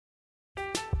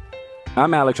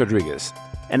I'm Alex Rodriguez.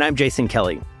 And I'm Jason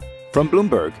Kelly. From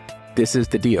Bloomberg, this is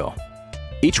The Deal.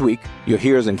 Each week, you'll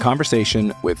hear us in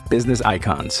conversation with business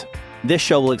icons. This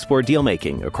show will explore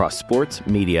deal-making across sports,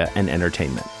 media, and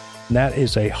entertainment. That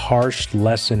is a harsh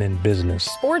lesson in business.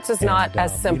 Sports is not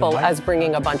as simple as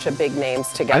bringing a bunch of big names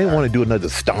together. I didn't want to do another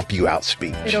stomp you out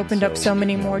speech. It opened up so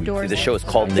many more doors. The show is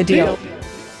called The Deal.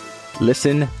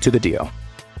 Listen to The Deal.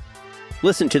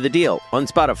 Listen to The Deal on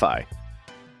Spotify.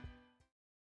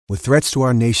 With threats to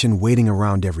our nation waiting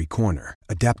around every corner,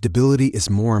 adaptability is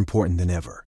more important than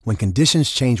ever. When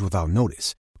conditions change without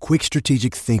notice, quick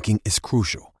strategic thinking is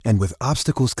crucial. And with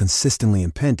obstacles consistently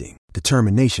impending,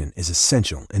 determination is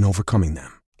essential in overcoming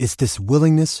them. It's this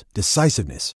willingness,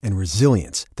 decisiveness, and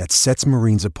resilience that sets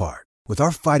Marines apart. With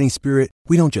our fighting spirit,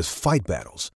 we don't just fight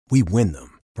battles, we win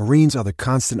them. Marines are the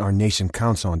constant our nation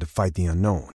counts on to fight the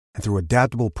unknown. And through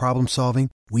adaptable problem solving,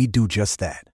 we do just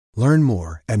that. Learn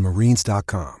more at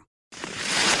marines.com.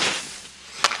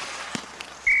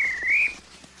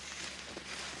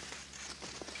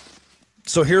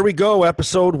 So here we go,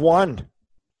 episode 1.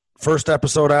 First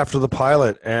episode after the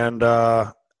pilot, and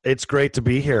it's great to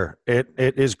be here. It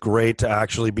is great to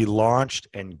actually be launched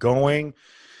and going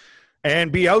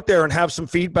and be out there and have some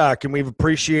feedback, and we've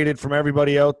appreciated from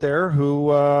everybody out there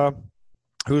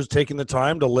who's taking the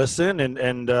time to listen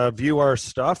and view our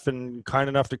stuff and kind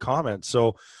enough to comment.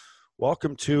 So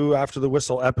welcome to After the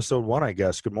Whistle, episode 1, I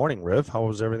guess. Good morning, Riv. How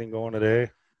was everything going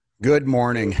today? Good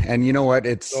morning. And you know what?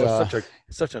 It's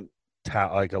such a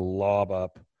like a lob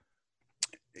up.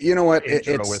 You know what? It's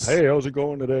with, hey, how's it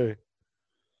going today?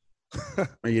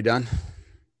 Are you done?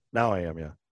 Now I am,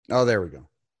 yeah. Oh, there we go.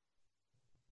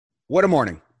 What a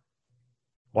morning.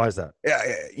 Why is that? Yeah,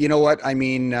 you know what? I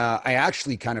mean, I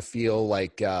actually kind of feel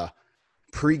like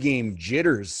pregame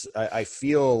jitters. I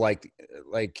feel like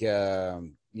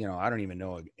you know, I don't even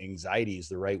know if anxiety is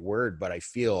the right word, but I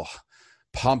feel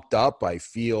pumped up. I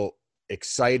feel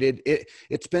excited.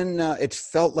 It's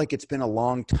felt like it's been a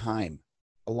long time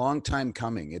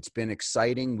coming. It's been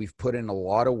exciting. We've put in a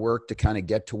lot of work to kind of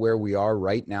get to where we are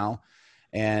right now,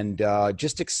 and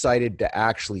just excited to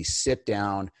actually sit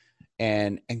down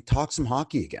and talk some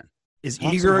hockey again. Is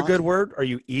eager a good word? Are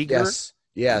you eager?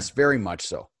 Yes, very much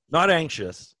so. Not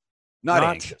anxious. Not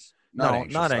anxious.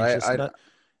 Not anxious.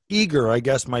 Eager, I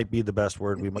guess, might be the best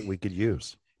word we could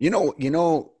use. You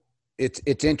know,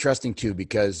 it's interesting too,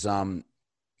 because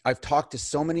I've talked to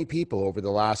so many people over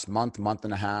the last month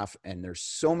and a half, and there's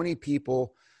so many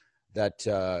people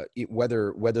that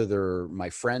whether they're my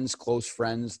friends, close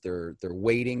friends, they're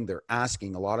waiting, they're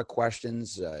asking a lot of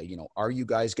questions. You know, are you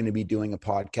guys going to be doing a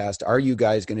podcast? Are you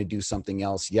guys going to do something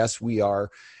else? Yes, we are.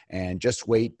 And just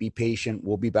wait, be patient.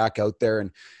 We'll be back out there.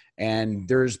 And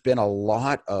there's been a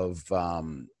lot of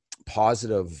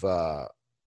positive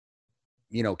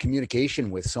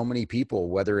communication with so many people,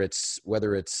 whether it's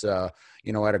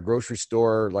at a grocery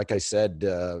store, like I said,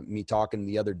 me talking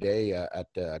the other day at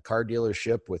a car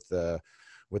dealership with an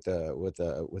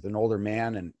older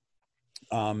man, and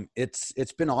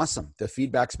it's been awesome. The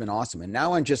feedback's been awesome, and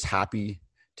now I'm just happy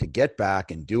to get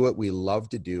back and do what we love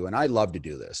to do. And I love to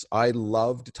do this. I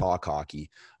love to talk hockey.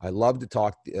 I love to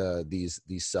talk these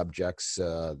subjects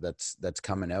that's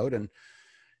coming out. And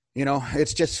you know, I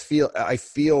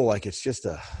feel like it's just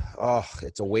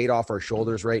it's a weight off our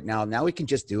shoulders right now. Now we can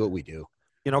just do what we do.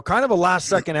 You know, kind of a last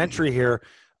second entry here.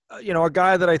 You know, a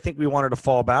guy that I think we wanted to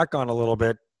fall back on a little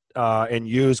bit and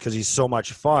use because he's so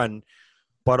much fun,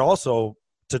 but also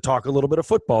to talk a little bit of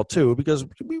football too, because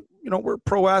we're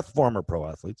former pro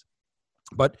athletes.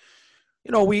 But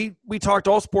you know, we talked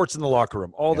all sports in the locker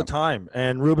room all the time,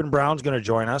 and Ruben Brown's going to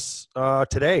join us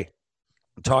today.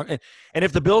 And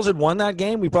if the Bills had won that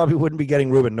game, we probably wouldn't be getting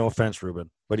Ruben. No offense,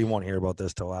 Ruben, but he won't hear about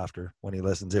this till after when he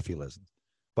listens, if he listens.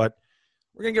 But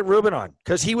we're gonna get Ruben on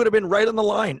because he would have been right on the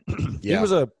line. Yeah.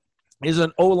 He's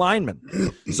an O lineman,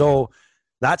 so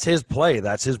that's his play.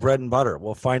 That's his bread and butter.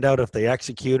 We'll find out if they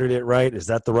executed it right. Is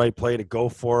that the right play to go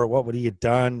for? What would he have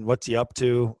done? What's he up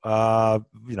to?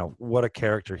 What a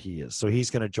character he is. So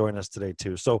he's gonna join us today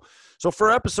too. So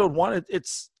for episode 1,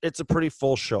 it's a pretty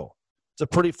full show. It's a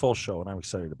pretty full show, and I'm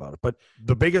excited about it. But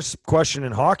the biggest question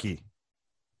in hockey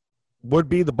would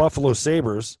be the Buffalo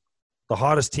Sabres, the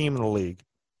hottest team in the league.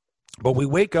 But we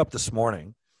wake up this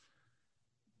morning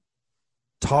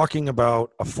talking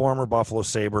about a former Buffalo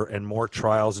Sabre and more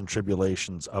trials and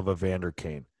tribulations of Evander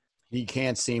Kane. He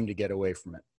can't seem to get away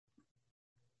from it.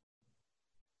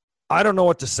 I don't know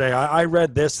what to say. I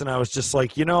read this, and I was just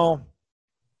like, I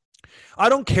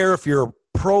don't care if you're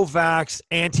pro-vax,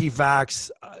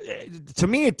 anti-vax. To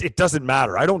me, it doesn't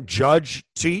matter. I don't judge.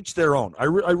 To each their own. I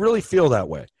really feel that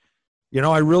way.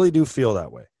 I really do feel that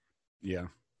way. Yeah.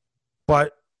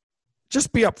 But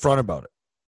just be upfront about it.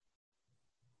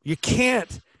 You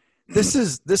can't. This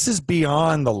is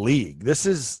beyond the league. This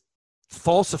is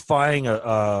falsifying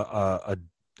a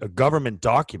government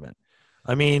document.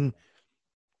 I mean,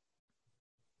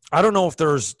 I don't know if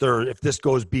if this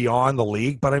goes beyond the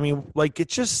league, but I mean, like, it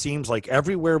just seems like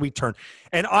everywhere we turn.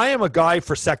 And I am a guy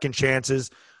for second chances.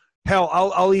 Hell,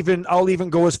 I'll even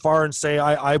go as far and say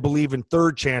I believe in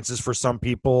third chances for some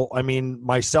people. I mean,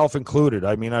 myself included.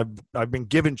 I mean, I've been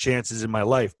given chances in my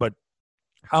life, but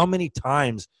how many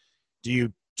times do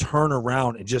you turn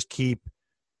around and just keep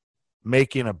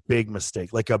making a big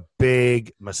mistake, like a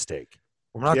big mistake?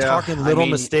 We're not talking little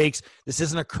mistakes. This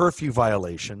isn't a curfew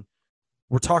violation.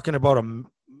 We're talking about a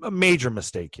major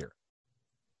mistake here.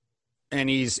 And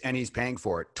he's paying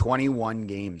for it. 21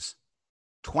 games.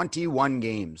 21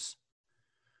 games.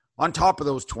 On top of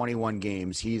those 21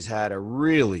 games, he's had a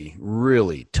really,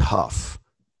 really tough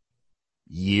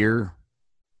year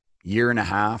and a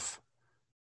half,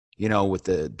 with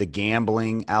the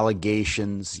gambling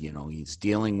allegations. He's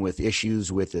dealing with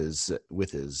issues with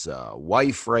his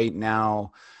wife right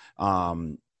now.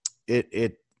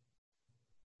 It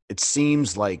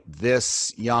seems like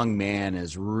this young man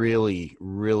is really,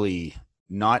 really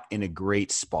not in a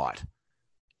great spot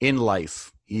in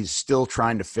life. He's still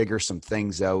trying to figure some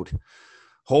things out.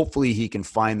 Hopefully he can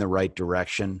find the right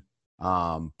direction.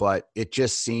 But it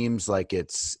just seems like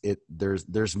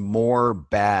there's more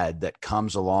bad that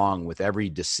comes along with every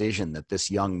decision that this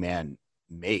young man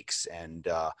makes. And,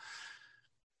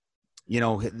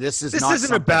 this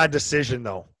isn't a bad decision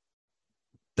though.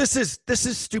 This is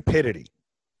stupidity.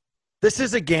 This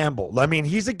is a gamble. I mean,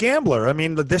 he's a gambler. I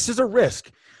mean, this is a risk.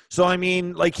 So, I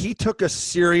mean, like, he took a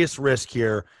serious risk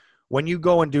here when you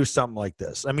go and do something like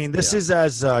this. I mean, this is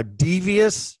as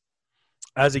devious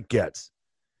as it gets.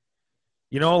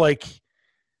 Like.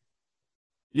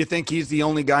 You think he's the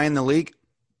only guy in the league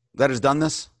that has done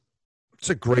this? It's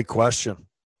a great question.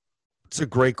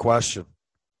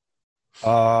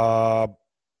 I'm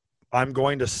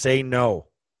going to say no.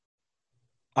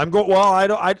 You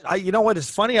know what? It's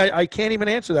funny. I can't even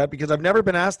answer that because I've never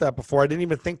been asked that before. I didn't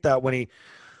even think that when he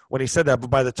said that, but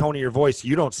by the tone of your voice,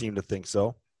 you don't seem to think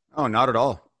so. Oh, not at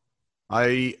all.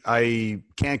 I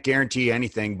can't guarantee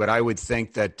anything, but I would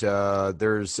think that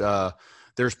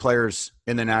there's players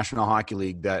in the National Hockey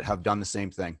League that have done the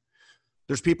same thing.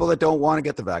 There's people that don't want to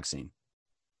get the vaccine.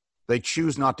 They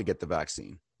choose not to get the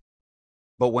vaccine.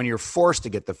 But when you're forced to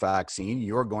get the vaccine,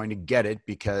 you're going to get it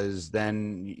because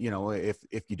then,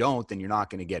 if you don't, then you're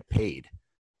not going to get paid.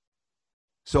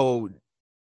 So,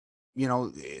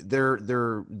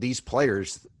 these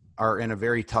players are in a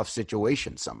very tough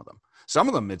situation. Some of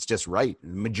them, it's just right. The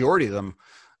majority of them,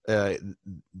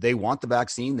 they want the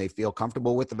vaccine. They feel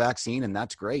comfortable with the vaccine, and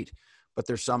that's great. But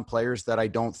there's some players that I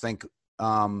don't think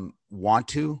want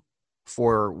to,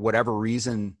 for whatever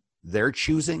reason they're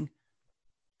choosing.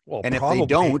 Well, and if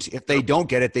they don't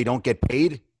get it, they don't get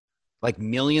paid like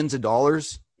millions of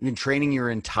dollars. You've been training your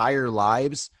entire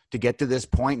lives to get to this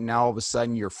point, and now all of a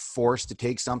sudden you're forced to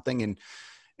take something, and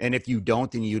if you don't,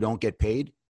 then you don't get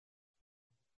paid.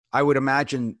 I would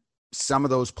imagine some of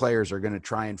those players are going to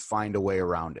try and find a way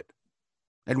around it.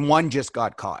 And one just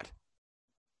got caught.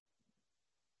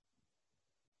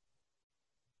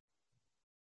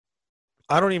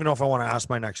 I don't even know if I want to ask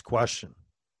my next question.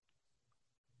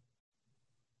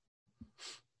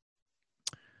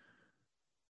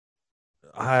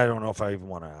 I don't know if I even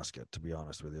want to ask it, to be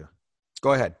honest with you.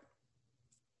 Go ahead.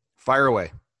 Fire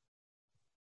away.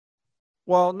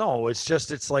 Well, no,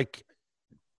 it's like,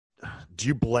 do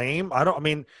you blame? I don't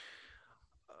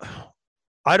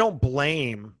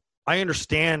blame. I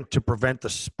understand to prevent the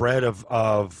spread of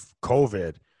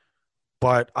COVID,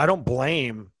 but I don't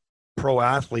blame pro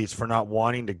athletes for not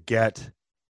wanting to get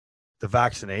the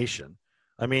vaccination.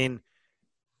 I mean,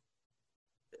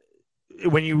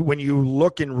 when you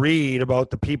look and read about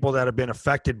the people that have been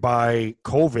affected by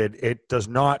COVID,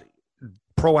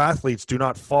 pro athletes do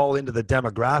not fall into the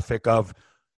demographic of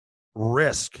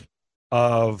risk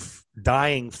of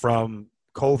dying from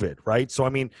COVID, right? So, I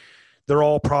mean, they're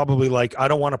all probably like, I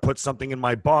don't want to put something in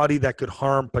my body that could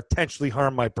potentially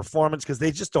harm my performance, because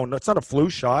they just don't know. It's not a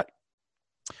flu shot.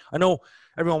 I know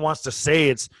everyone wants to say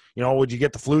it's, would you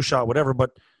get the flu shot, whatever,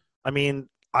 but I mean,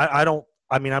 I'm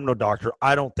no doctor.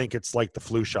 I don't think it's like the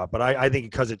flu shot, but I think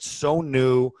because it's so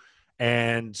new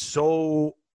and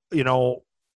so,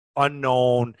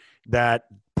 unknown, that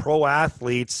pro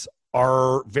athletes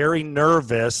are very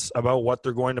nervous about what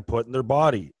they're going to put in their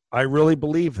body. I really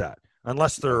believe that,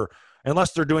 unless they're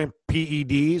doing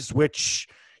PEDs, which,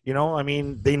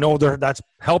 they know that's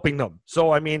helping them.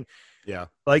 So, I mean, Yeah.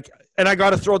 Like, and I got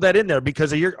to throw that in there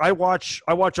because I watch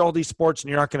all these sports, and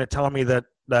you're not going to tell me that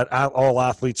all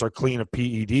athletes are clean of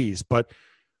PEDs, but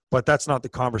that's not the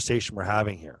conversation we're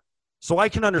having here. So I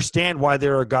can understand why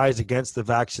there are guys against the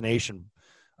vaccination.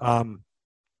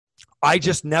 I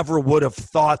just never would have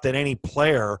thought that any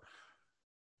player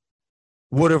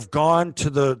would have gone to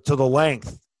the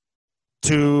length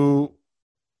to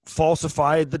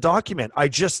falsify the document.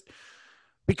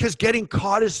 Because getting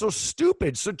caught is so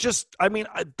stupid. So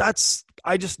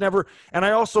I just never, and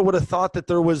I also would have thought that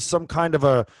there was some kind of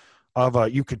a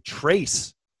you could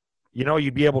trace,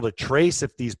 you'd be able to trace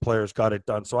if these players got it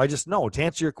done. So I just know, to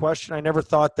answer your question, I never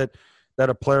thought that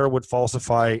a player would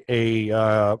falsify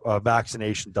a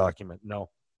vaccination document. No.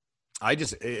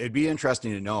 It'd be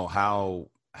interesting to know how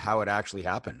it actually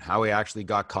happened, how he actually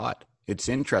got caught. It's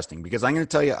interesting because I'm going to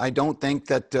tell you, I don't think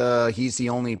that he's the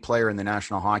only player in the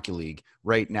National Hockey League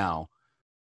right now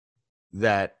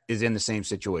that is in the same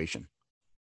situation.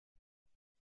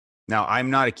 Now, I'm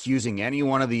not accusing any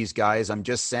one of these guys. I'm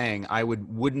just saying I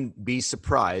wouldn't be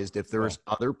surprised if there was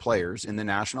other players in the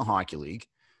National Hockey League.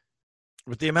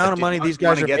 With the amount of money these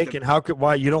guys are making,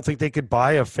 why you don't think they could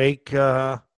buy a fake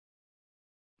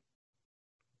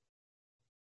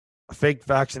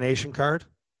vaccination card?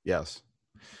 Yes.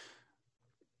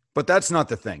 But that's not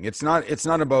the thing. It's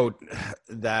not about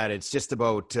that. It's just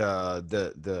about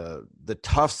the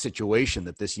tough situation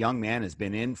that this young man has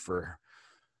been in for,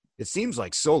 it seems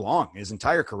like, so long, his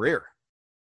entire career.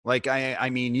 Like, I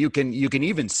mean, you can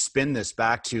even spin this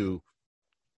back to,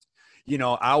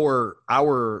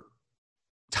 our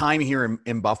time here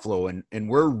in Buffalo, and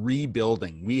we're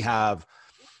rebuilding. We have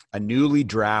a newly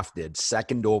drafted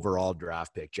second overall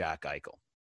draft pick, Jack Eichel,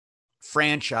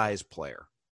 franchise player.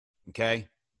 Okay.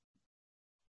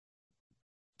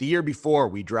 The year before,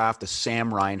 we drafted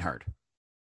Sam Reinhart,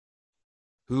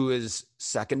 who is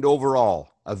second overall,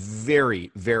 a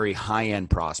very, very high-end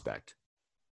prospect.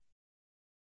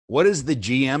 What does the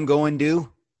GM go and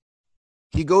do?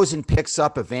 He goes and picks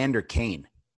up Evander Kane,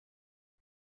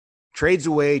 trades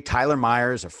away Tyler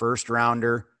Myers, a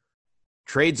first-rounder,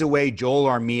 trades away Joel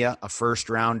Armia, a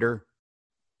first-rounder,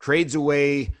 trades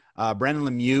away Brendan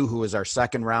Lemieux, who was our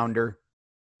second-rounder,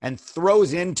 and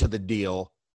throws into the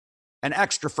deal an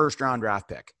extra first-round draft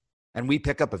pick. And we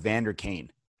pick up Evander Kane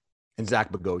and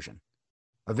Zach Bogosian.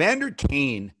 Evander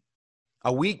Kane,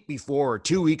 a week before or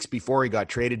 2 weeks before he got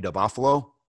traded to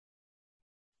Buffalo,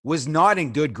 was not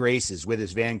in good graces with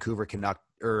his Vancouver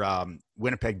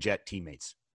Winnipeg Jet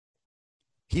teammates.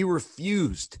 He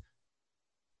refused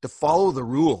to follow the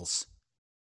rules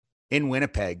in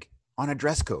Winnipeg on a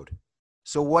dress code.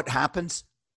 So what happens?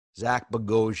 Zach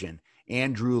Bogosian,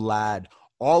 Andrew Ladd,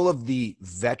 all of the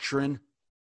veteran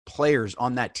players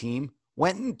on that team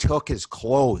went and took his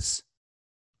clothes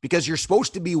because you're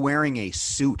supposed to be wearing a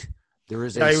suit. There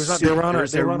is a suit. They were on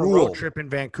a road trip in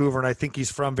Vancouver, and I think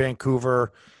he's from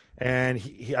Vancouver. And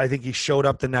I think he showed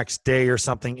up the next day or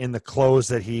something in the clothes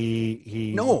that he.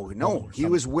 He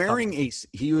was wearing a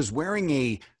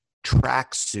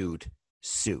tracksuit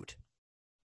suit.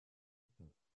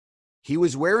 He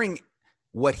was wearing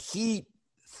what he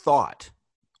thought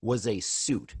was a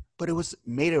suit, but it was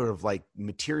made out of like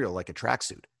material, like a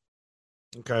tracksuit.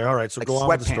 Okay, all right. So like go on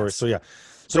with the story. So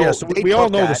So we all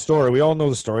know the story. We all know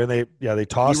the story, and they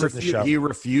toss it in the show. He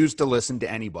refused to listen to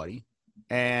anybody,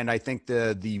 and I think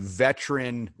the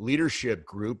veteran leadership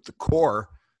group, the core,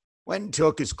 went and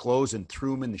took his clothes and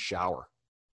threw him in the shower.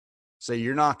 So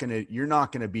you're not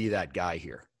gonna be that guy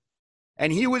here,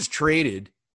 and he was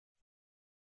traded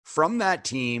from that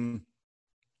team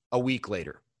a week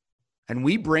later. And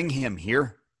we bring him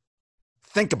here.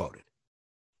 Think about it.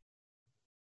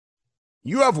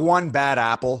 You have one bad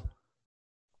apple,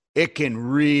 it can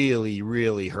really,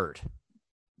 really hurt.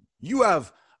 You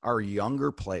have our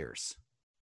younger players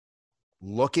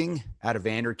looking at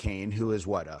Evander Kane, who is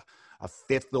what, a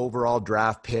fifth overall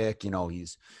draft pick.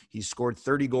 He's scored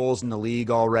 30 goals in the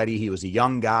league already. He was a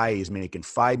young guy. He's making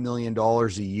 $5 million a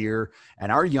year.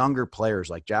 And our younger players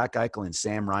like Jack Eichel and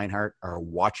Sam Reinhart are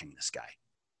watching this guy.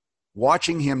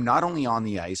 Watching him not only on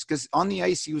the ice, because on the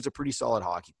ice, he was a pretty solid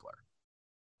hockey player.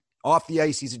 Off the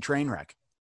ice, he's a train wreck.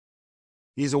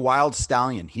 He's a wild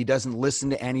stallion. He doesn't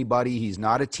listen to anybody. He's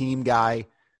not a team guy.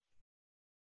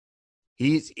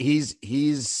 He's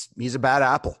a bad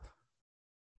apple.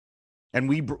 And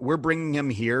we're bringing him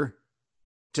here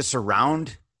to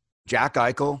surround Jack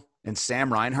Eichel and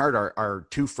Sam Reinhart, our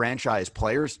two franchise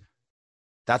players.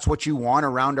 That's what you want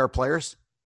around our players?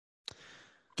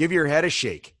 Give your head a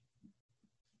shake.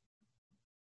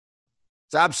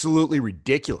 It's absolutely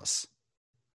ridiculous.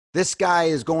 This guy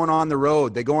is going on the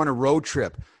road. They go on a road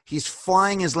trip. He's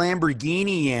flying his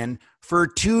Lamborghini in for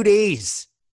 2 days.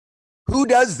 Who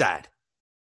does that?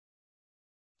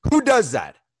 Who does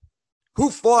that? Who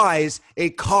flies a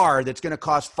car that's going to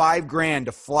cost $5,000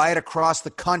 to fly it across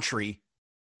the country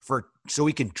so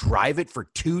he can drive it for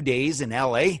 2 days in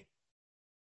LA?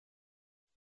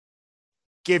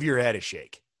 Give your head a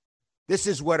shake. This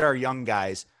is what our young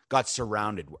guys got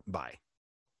surrounded by.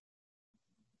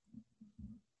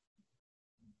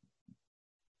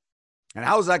 And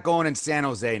how's that going in San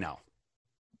Jose now?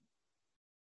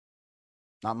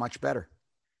 Not much better.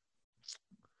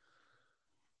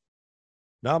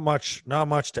 Not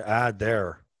much to add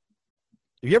there.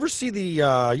 You ever see you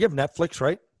have Netflix,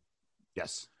 right?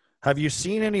 Yes. Have you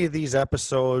seen any of these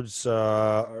episodes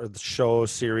or the show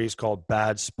series called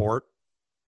Bad Sport?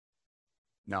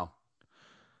 No.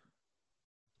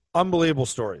 Unbelievable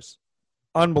stories.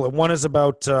 Unbelievable. One is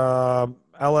about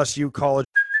LSU college.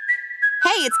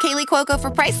 Hey, it's Kaylee Cuoco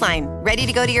for Priceline. Ready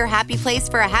to go to your happy place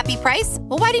for a happy price?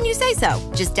 Well, why didn't you say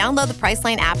so? Just download the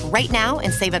Priceline app right now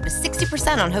and save up to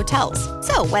 60% on hotels.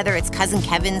 So whether it's Cousin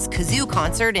Kevin's Kazoo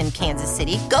Concert in Kansas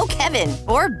City, go Kevin,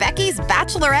 or Becky's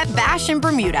Bachelorette Bash in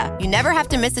Bermuda, you never have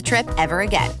to miss a trip ever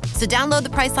again. So download the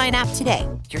Priceline app today.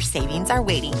 Your savings are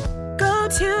waiting. Go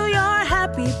to your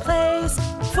happy place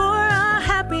for a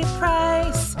happy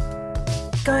price.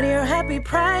 Go to your happy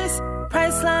price,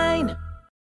 Priceline.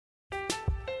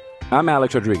 I'm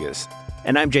Alex Rodriguez.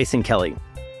 And I'm Jason Kelly.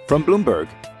 From Bloomberg,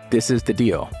 this is The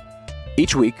Deal.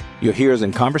 Each week, you'll hear us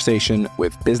in conversation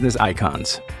with business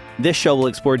icons. This show will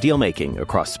explore deal-making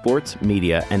across sports,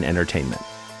 media, and entertainment.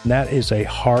 That is a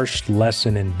harsh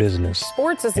lesson in business.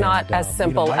 Sports is not as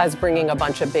simple as bringing a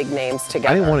bunch of big names together.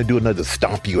 I didn't want to do another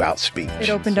stomp you out speech. It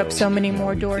opened up so many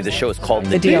more doors. The show is called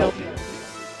The Deal.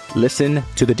 Listen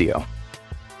to The Deal.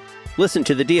 Listen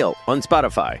to The Deal on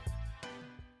Spotify.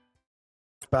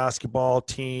 Basketball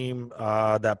team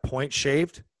that point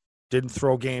shaved, didn't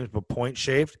throw games, but point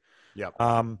shaved. Yep.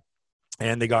 And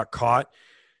they got caught.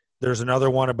 There's another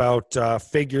one about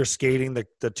figure skating,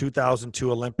 the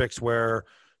 2002 Olympics, where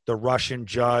the Russian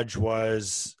judge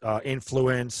was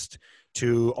influenced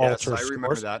to alter scores. I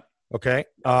remember that. Okay.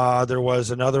 There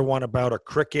was another one about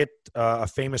a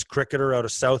famous cricketer out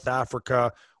of South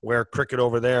Africa, where cricket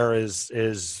over there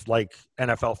is like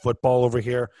NFL football over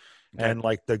here. And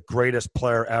like the greatest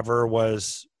player ever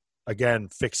was, again,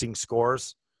 fixing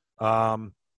scores.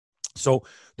 So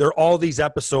there are all these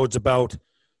episodes about,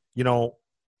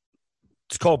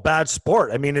 it's called Bad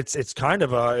Sport. I mean, it's a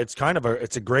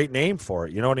great name for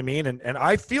it. You know what I mean? And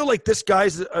I feel like this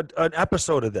guy's an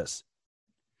episode of this.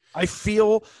 I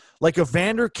feel like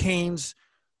Evander Kane's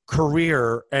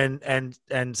career and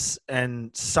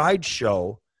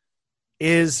sideshow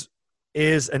is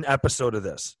an episode of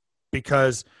this,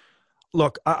 because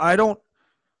look, I don't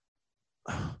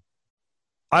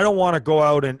want to go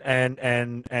out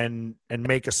and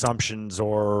make assumptions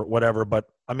or whatever, but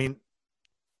I mean,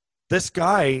 this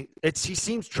guy, he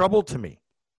seems troubled to me.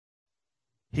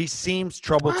 He seems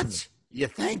troubled to me. You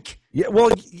think? Yeah, well,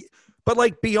 but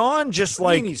like beyond just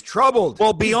like he's troubled.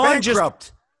 Well, beyond he's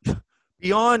bankrupt.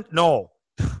 Beyond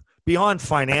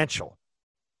financial.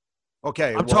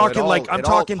 Okay, I'm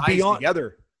talking beyond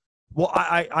together. Well,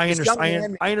 I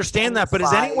understand. I understand that, but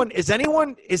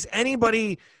is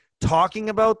anybody talking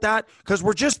about that? Because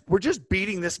we're just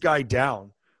beating this guy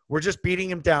down. We're just beating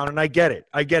him down, and I get it,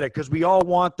 because we all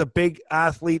want the big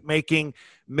athlete making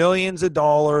millions of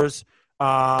dollars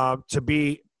to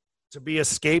be a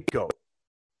scapegoat.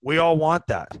 We all want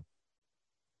that,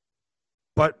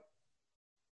 but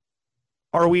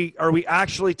are we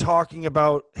actually talking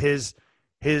about his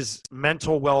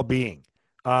mental well-being?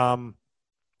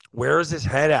 Where is his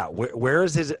head at? Where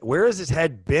is his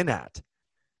head been at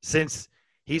since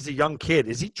he's a young kid?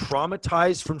 Is he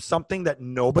traumatized from something that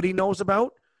nobody knows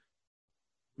about?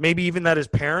 Maybe even that his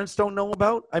parents don't know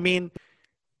about? I mean,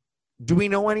 do we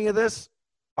know any of this?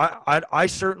 I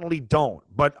certainly don't.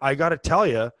 But I got to tell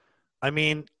you, I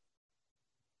mean,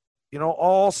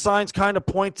 all signs kind of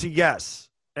point to yes.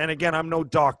 And again, I'm no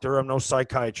doctor. I'm no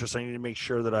psychiatrist. I need to make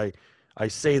sure that I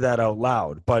say that out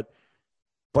loud. But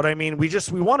I mean, we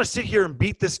want to sit here and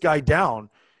beat this guy down,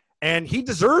 and he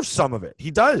deserves some of it.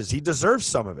 He does. He deserves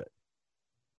some of it.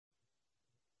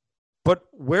 But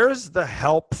where's the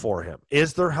help for him?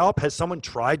 Is there help? Has someone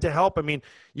tried to help? I mean,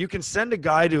 you can send a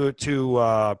guy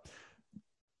to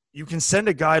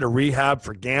rehab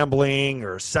for gambling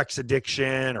or sex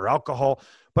addiction or alcohol,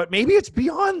 but maybe it's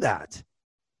beyond that.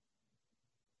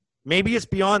 Maybe it's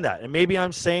beyond that. And maybe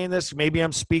I'm saying this, maybe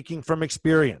I'm speaking from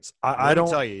experience. I don't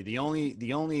tell you, the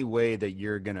only way that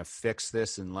you're going to fix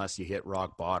this unless you hit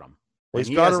rock bottom. Well,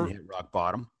 he hasn't hit rock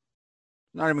bottom.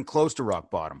 Not even close to rock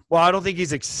bottom. Well, I don't think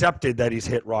he's accepted that he's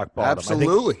hit rock bottom.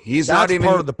 Absolutely. He's that's not even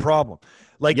part of the problem.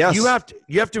 Like Yes. you have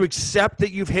to accept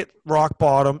that you've hit rock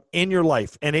bottom in your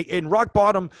life. And in rock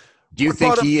bottom, Do you rock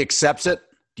think bottom- he accepts it?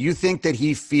 Do you think that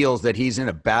he feels that he's in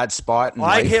a bad spot in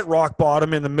I life? hit rock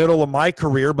bottom in the middle of my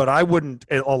career, but I wouldn't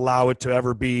allow it to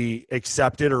ever be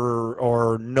accepted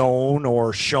or known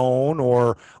or shown,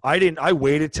 or I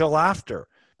waited till after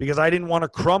because I didn't want to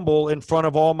crumble in front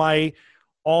of all my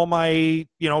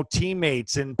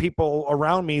teammates and people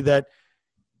around me that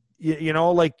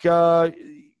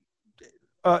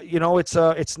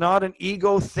it's not an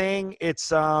ego thing.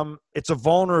 It's a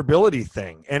vulnerability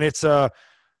thing, and it's a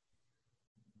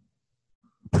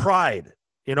pride.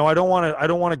 I don't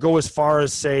want to go as far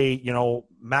as say,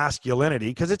 masculinity,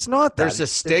 because it's not that. There's a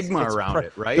stigma around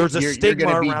it, right? There's a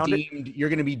stigma around it. You're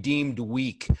going to be deemed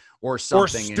weak or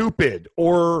something. Or stupid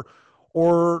or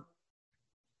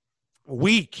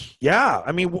weak. Yeah.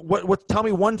 I mean, what? Tell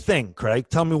me one thing, Craig.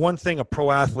 Tell me one thing a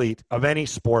pro athlete of any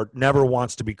sport never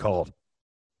wants to be called.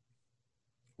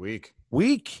 Weak.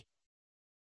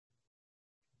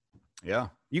 Yeah.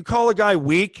 You call a guy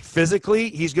weak physically,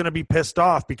 he's going to be pissed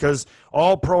off because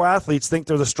all pro athletes think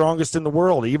they're the strongest in the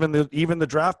world, even the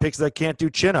draft picks that can't do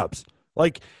chin-ups.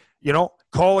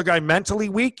 Call a guy mentally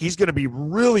weak, he's going to be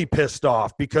really pissed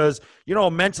off because,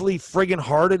 mentally friggin'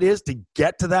 hard it is to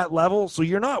get to that level. So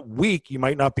you're not weak. You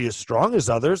might not be as strong as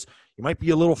others. You might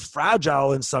be a little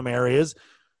fragile in some areas.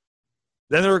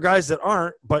 Then there are guys that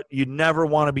aren't, but you never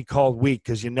want to be called weak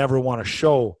because you never want to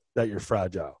show that you're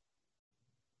fragile.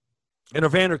 And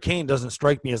Evander Kane doesn't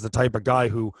strike me as the type of guy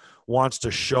who wants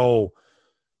to show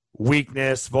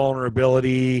weakness,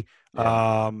 vulnerability,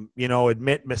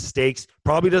 admit mistakes.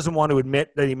 Probably doesn't want to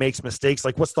admit that he makes mistakes.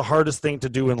 Like, what's the hardest thing to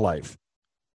do in life?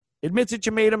 Admit that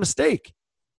you made a mistake,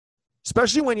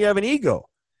 especially when you have an ego.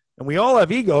 And we all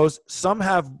have egos. Some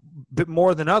have a bit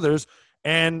more than others,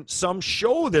 and some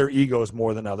show their egos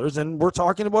more than others. And we're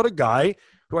talking about a guy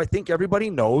who I think everybody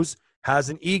knows has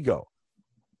an ego.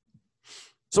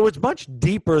 So it's much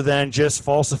deeper than just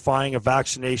falsifying a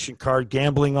vaccination card,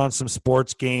 gambling on some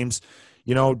sports games,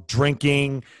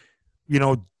 drinking,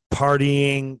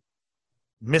 partying,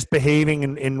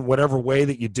 misbehaving in whatever way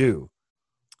that you do.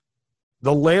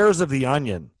 The layers of the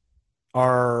onion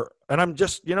are, and I'm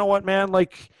just, you know what, man,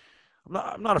 like,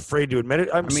 I'm not afraid to admit it.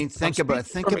 Think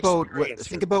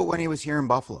about when he was here in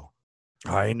Buffalo.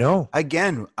 I know.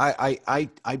 Again, I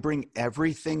bring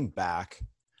everything back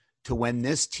to when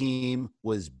this team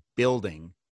was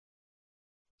building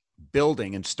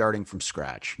and starting from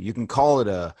scratch. You can call it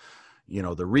the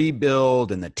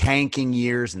rebuild and the tanking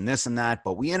years and this and that,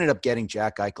 but we ended up getting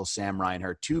Jack Eichel, Sam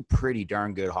Reinhart, two pretty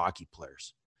darn good hockey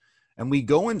players. And we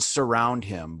go and surround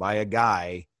him by a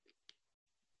guy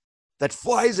that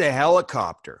flies a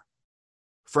helicopter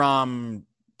from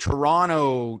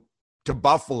Toronto to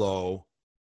Buffalo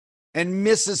and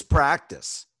misses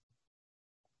practice.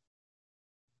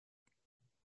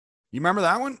 You remember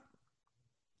that one?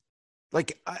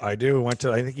 I do. I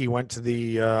think he went to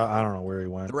the, I don't know where he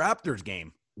went. The Raptors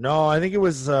game. No, I think it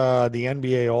was the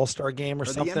NBA All-Star game or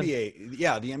something. The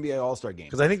NBA All-Star game.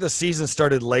 Because I think the season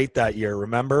started late that year,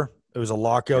 remember? It was a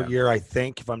lockout year, I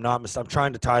think, if I'm not mistaken. I'm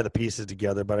trying to tie the pieces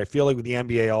together, but I feel like the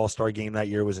NBA All-Star game that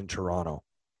year was in Toronto.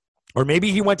 Or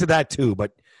maybe he went to that too,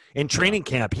 but in training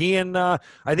camp, he and I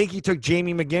think he took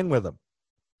Jamie McGinn with him.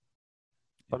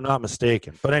 If I'm not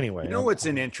mistaken. But anyway. What's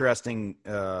an interesting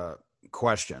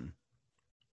question?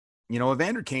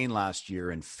 Evander Kane last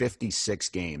year in 56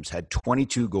 games had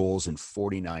 22 goals and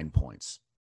 49 points.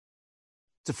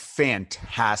 It's a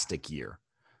fantastic year.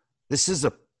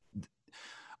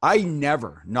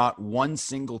 Not one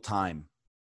single time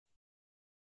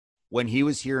when he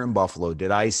was here in Buffalo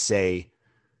did I say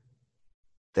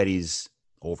that he's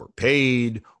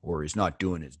overpaid or he's not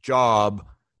doing his job.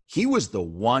 He was the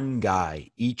one guy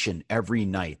each and every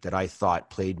night that I thought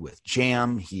played with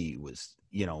jam. He was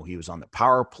on the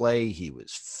power play. He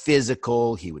was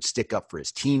physical. He would stick up for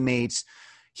his teammates.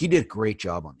 He did a great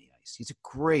job on the ice. He's a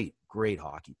great, great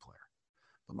hockey player.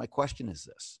 But my question is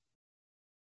this.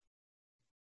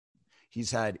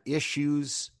 He's had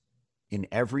issues in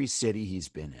every city he's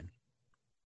been in.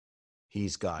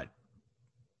 He's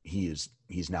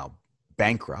now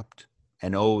bankrupt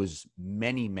and owes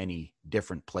many, many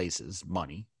different places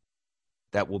money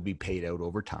that will be paid out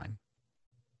over time.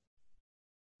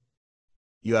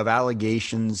 You have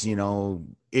allegations,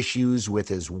 issues with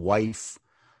his wife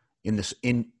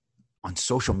on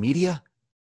social media.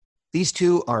 These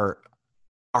two are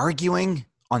arguing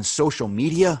on social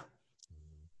media.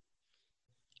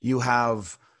 You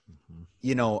have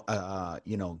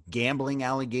gambling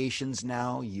allegations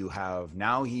now.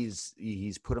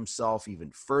 He's put himself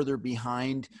even further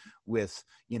behind with,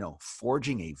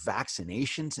 forging a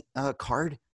vaccination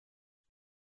card.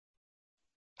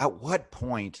 At what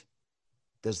point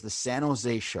does the San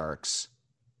Jose Sharks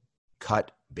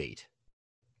cut bait?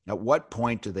 At what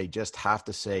point do they just have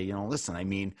to say, listen, I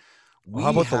mean, how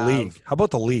about the league? How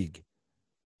about the league?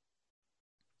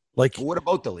 Like, what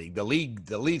about the league? The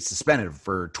league suspended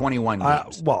for 21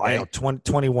 games. I know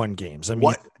 21 games. I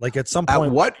mean, at some point.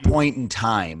 At what point in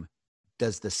time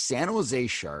does the San Jose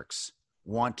Sharks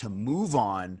want to move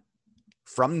on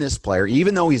from this player,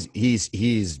 even though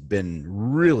he's been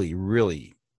really,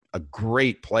 really a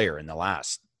great player in the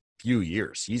last few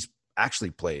years? He's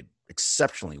actually played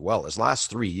exceptionally well. His last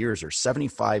 3 years are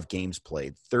 75 games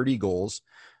played, 30 goals,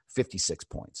 56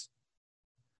 points.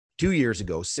 2 years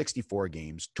ago, 64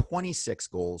 games, 26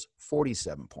 goals,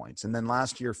 47 points. And then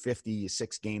last year,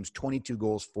 56 games, 22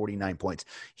 goals, 49 points.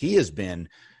 He has been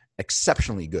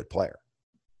exceptionally good player.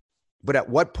 But at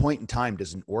what point in time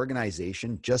does an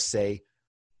organization just say,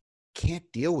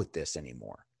 can't deal with this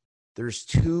anymore? There's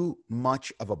too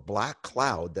much of a black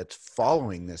cloud that's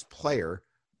following this player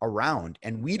around,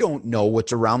 and we don't know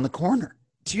what's around the corner.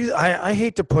 I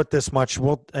hate to put this much,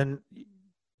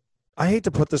 I hate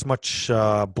to put this much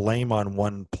blame on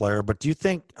one player, but do you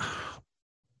think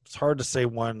it's hard to say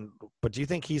one, but do you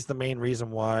think he's the main reason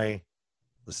why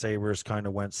the Sabres kind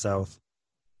of went south?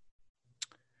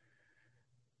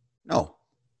 No,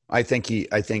 I think in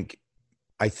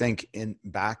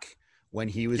back when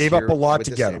he was gave up a lot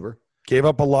to get him. Gave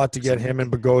up a lot to get him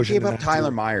and Bogosian. Gave up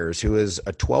Tyler Myers, who is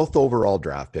a 12th overall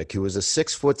draft pick, who was a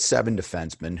 6'7"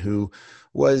 defenseman, who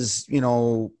was,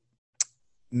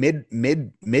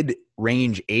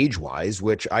 mid-range age-wise,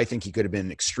 which I think he could have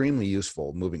been extremely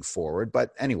useful moving forward.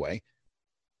 But anyway,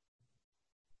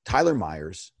 Tyler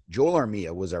Myers, Joel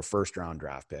Armia was our first-round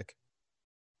draft pick,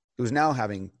 who's now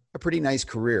having a pretty nice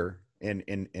career in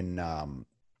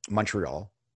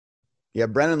Montreal. You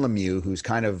have Brendan Lemieux, who's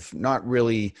kind of not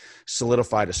really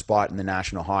solidified a spot in the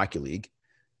National Hockey League,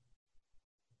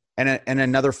 and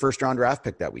another first-round draft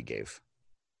pick that we gave.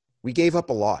 We gave up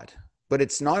a lot. But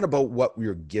it's not about what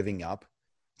we're giving up.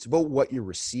 It's about what you're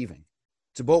receiving.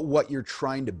 It's about what you're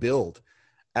trying to build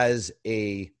as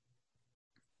a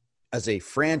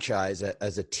franchise,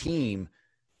 as a team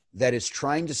that is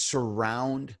trying to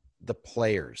surround the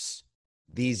players,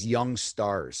 these young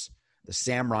stars, the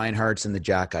Sam Reinharts and the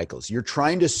Jack Eichels. You're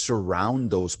trying to surround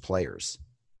those players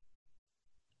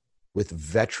with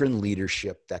veteran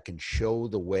leadership that can show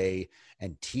the way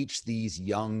and teach these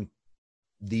young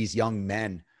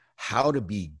men how to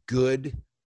be good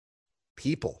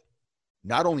people,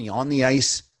 not only on the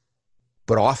ice,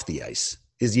 but off the ice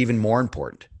is even more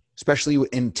important, especially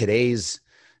in today's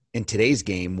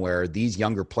game where these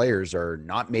younger players are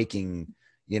not making,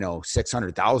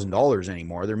 $600,000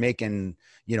 anymore. They're making,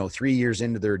 3 years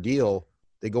into their deal,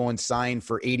 they go and sign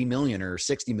for $80 million or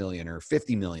 $60 million or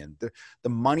 $50 million. The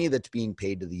money that's being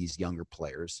paid to these younger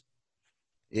players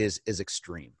is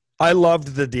extreme. I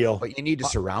loved the deal. But you need to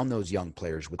surround those young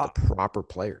players with the proper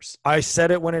players. I said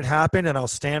it when it happened, and I'll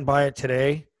stand by it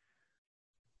today.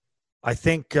 I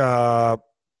think,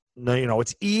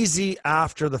 it's easy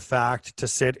after the fact to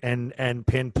sit and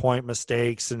pinpoint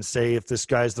mistakes and say if this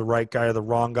guy's the right guy or the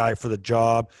wrong guy for the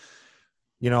job.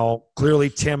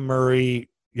 Clearly Tim Murray,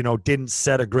 didn't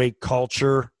set a great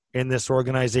culture in this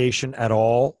organization at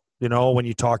all, when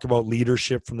you talk about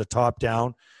leadership from the top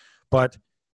down. But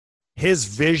his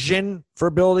vision for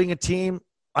building a team,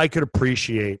 I could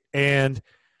appreciate. And,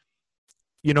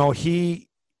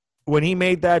 when he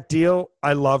made that deal,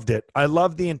 I loved it. I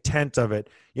loved the intent of it.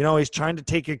 He's trying to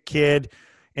take a kid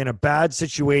in a bad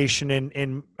situation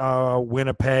in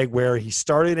Winnipeg, where he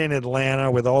started in Atlanta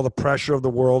with all the pressure of the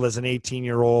world as an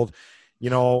 18-year-old,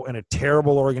 in a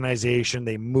terrible organization.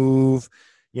 They move,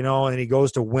 and he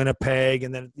goes to Winnipeg.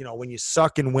 And then, when you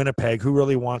suck in Winnipeg, who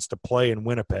really wants to play in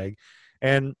Winnipeg?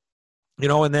 And,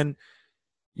 and then,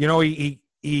 he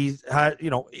had,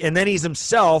 and then he's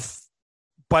himself,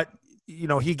 but,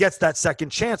 he gets that second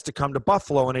chance to come to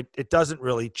Buffalo, and it doesn't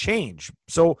really change.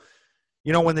 So,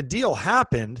 when the deal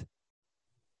happened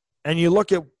and you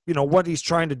look at, what he's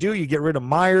trying to do, you get rid of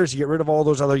Myers, you get rid of all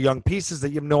those other young pieces that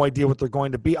you have no idea what they're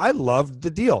going to be. I loved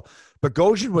the deal.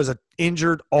 Bogosian was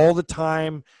injured all the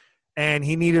time, and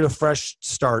he needed a fresh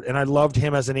start. And I loved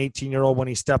him as an 18-year-old when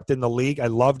he stepped in the league. I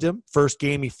loved him. First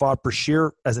game he fought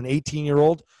Brashear as an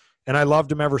 18-year-old, and I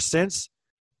loved him ever since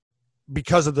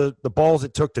because of the balls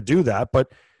it took to do that.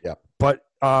 But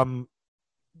I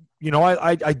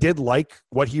did like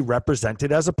what he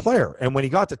represented as a player. And when he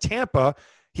got to Tampa,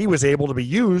 he was able to be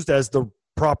used as the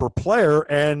proper player,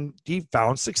 and he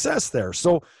found success there.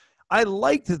 So I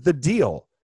liked the deal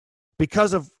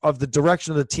because of the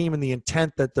direction of the team and the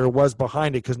intent that there was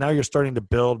behind it, because now you're starting to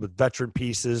build with veteran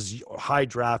pieces, high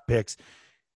draft picks.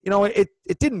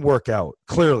 It didn't work out.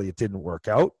 Clearly it didn't work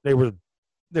out. They were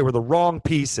the wrong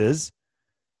pieces.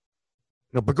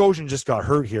 Bogosian just got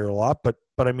hurt here a lot, but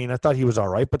I mean, I thought he was all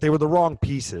right, but they were the wrong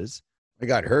pieces. He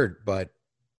got hurt, but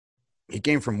he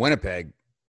came from Winnipeg,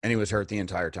 and he was hurt the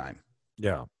entire time.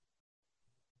 Yeah.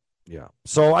 Yeah.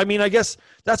 So, I mean, I guess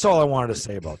that's all I wanted to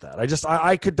say about that.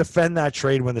 I could defend that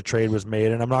trade when the trade was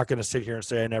made, and I'm not going to sit here and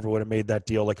say I never would have made that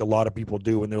deal like a lot of people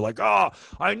do when they're like, oh,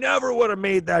 I never would have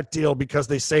made that deal because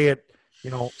they say it,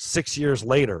 6 years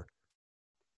later.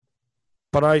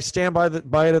 But I stand by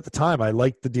it at the time. I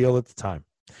liked the deal at the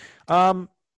time.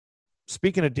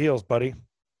 Speaking of deals, buddy.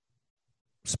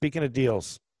 Speaking of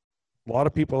deals, a lot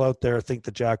of people out there think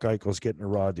that Jack Eichel's getting a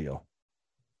raw deal.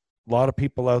 A lot of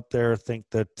people out there think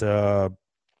that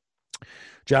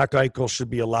Jack Eichel should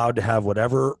be allowed to have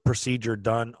whatever procedure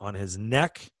done on his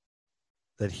neck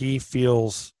that he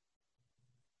feels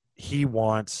he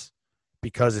wants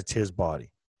because it's his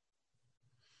body.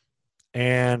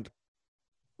 And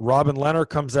Robin Lehner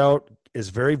comes out, is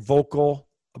very vocal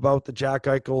about the Jack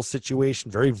Eichel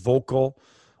situation, very vocal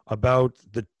about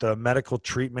the medical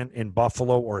treatment in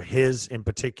Buffalo, or his in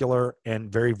particular,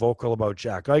 and very vocal about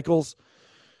Jack Eichel's.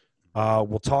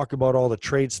 We'll talk about all the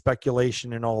trade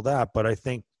speculation and all that, but I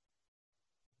think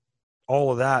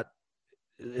all of that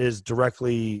is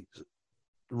directly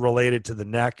related to the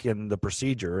neck and the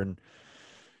procedure, and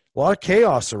a lot of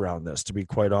chaos around this, to be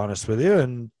quite honest with you.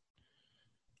 And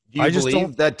do you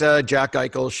believe that Jack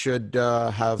Eichel should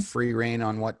have free reign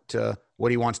on what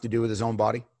he wants to do with his own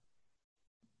body?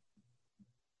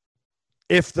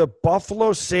 If the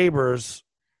Buffalo Sabres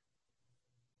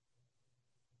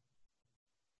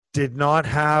did not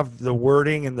have the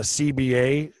wording in the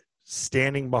CBA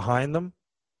standing behind them,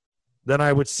 then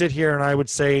I would sit here and I would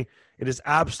say it is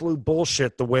absolute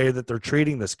bullshit the way that they're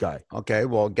treating this guy. Okay,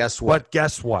 well, guess what? But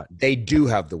guess what? They do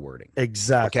have the wording.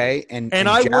 Exactly. Okay, and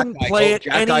I wouldn't play it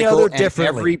any other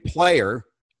differently. Every player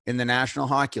in the National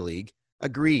Hockey League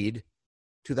agreed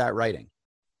to that writing.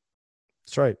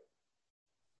 That's right.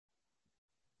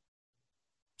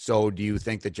 So do you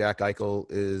think that Jack Eichel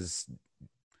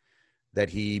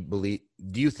do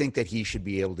you think that he should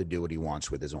be able to do what he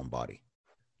wants with his own body?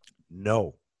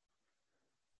 No.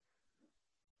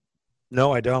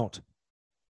 No, I don't.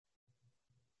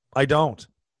 I don't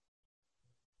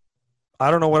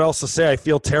know what else to say. I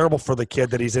feel terrible for the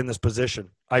kid that he's in this position.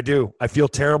 I do. I feel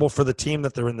terrible for the team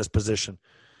that they're in this position.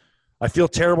 I feel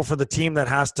terrible for the team that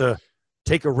has to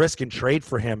take a risk and trade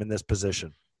for him in this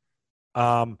position.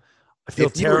 I feel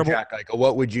terrible. If you were Jack Eichel,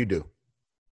 what would you do?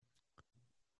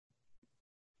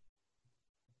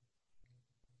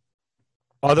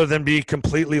 Other than be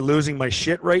completely losing my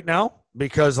shit right now,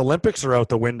 because Olympics are out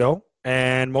the window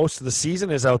and most of the season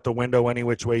is out the window any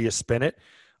which way you spin it.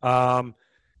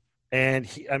 And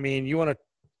he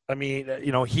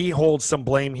holds some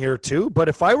blame here too. But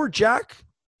if I were Jack,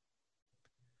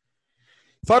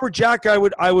 I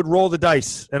would roll the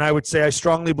dice and I would say, I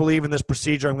strongly believe in this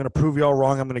procedure. I'm going to prove you all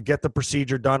wrong. I'm going to get the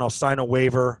procedure done. I'll sign a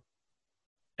waiver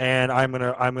and I'm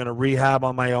going to rehab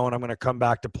on my own. I'm going to come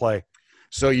back to play.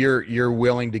 So you're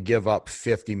willing to give up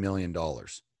 $50 million?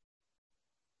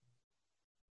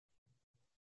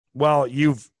 Well,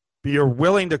 you're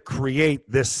willing to create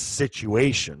this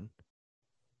situation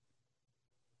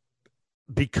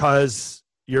because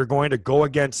you're going to go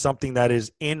against something that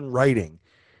is in writing,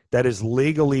 that is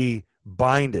legally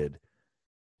binded,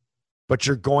 but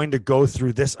you're going to go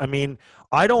through this. I mean,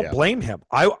 I don't blame him.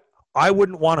 I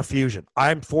wouldn't want a fusion.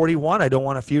 I'm 41. I don't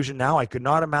want a fusion now. I could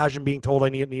not imagine being told I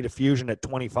need a fusion at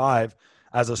 25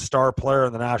 as a star player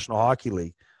in the National Hockey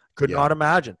League. Could not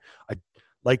imagine.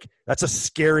 That's a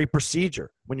scary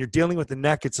procedure. When you're dealing with the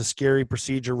neck, it's a scary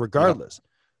procedure regardless.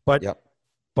 But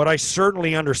I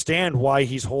certainly understand why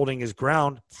he's holding his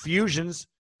ground. Fusions,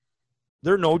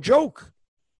 they're no joke.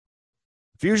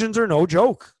 Fusions are no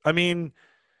joke. I mean,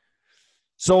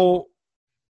 so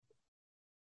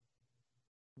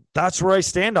that's where I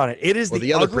stand on it. It is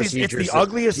the ugliest. It's the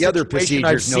ugliest. The other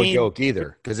procedure's no joke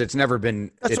either, because it's never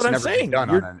been. That's it's what I'm never saying. been done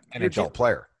on an NHL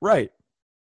player. Right.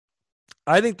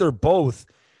 I think they're both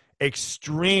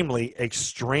extremely,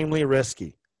 extremely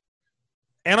risky.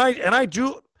 And I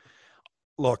do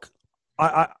look.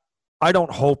 I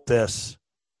don't hope this.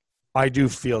 I do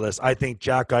feel this. I think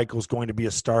Jack Eichel is going to be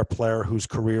a star player whose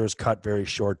career is cut very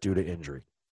short due to injury,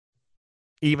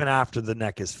 even after the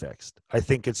neck is fixed. I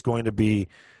think it's going to be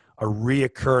a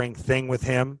reoccurring thing with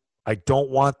him. I don't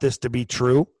want this to be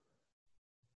true.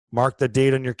 Mark the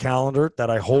date on your calendar that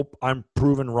I hope I'm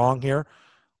proven wrong here.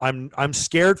 I'm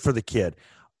scared for the kid.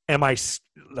 Am I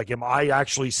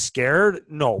actually scared?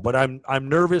 No, but I'm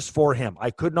nervous for him.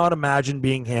 I could not imagine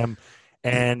being him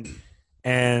and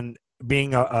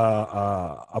being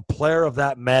a player of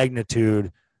that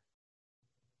magnitude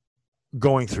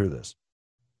going through this.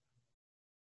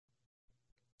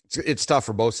 It's tough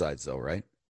for both sides, though, right?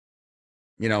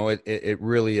 You know, it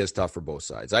really is tough for both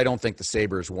sides. I don't think the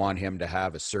Sabres want him to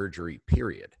have a surgery,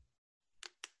 period.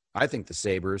 I think the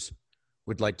Sabres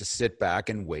would like to sit back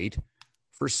and wait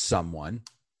for someone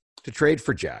to trade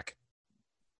for Jack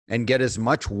and get as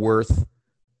much worth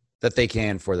that they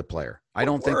can for the player. I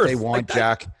don't think they want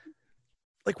Jack.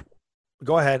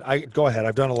 Go ahead. Go ahead.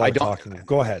 I've done a lot of talking.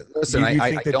 Go ahead. Listen, you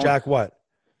think that Jack what?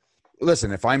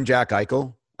 Listen, if I'm Jack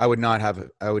Eichel, I would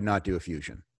not do a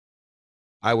fusion.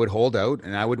 I would hold out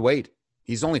and I would wait.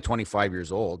 He's only 25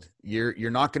 years old.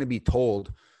 You're not going to be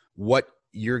told what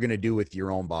you're going to do with your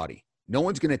own body. No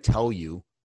one's going to tell you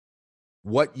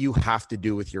what you have to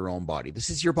do with your own body.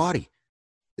 This is your body.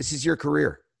 This is your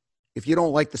career. If you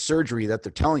don't like the surgery that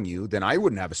they're telling you, then I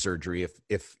wouldn't have a surgery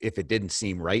if it didn't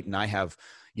seem right. And I have,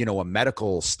 a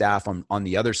medical staff on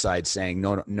the other side saying,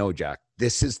 no, Jack,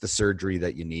 this is the surgery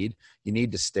that you need. You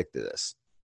need to stick to this.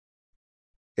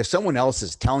 If someone else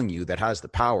is telling you that has the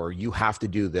power, you have to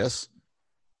do this,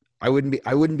 I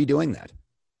wouldn't be doing that.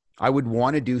 I would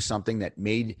want to do something that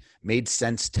made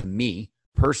sense to me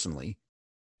personally.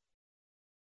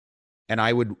 And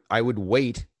I would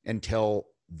wait until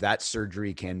that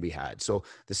surgery can be had. So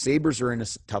the Sabres are in a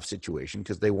tough situation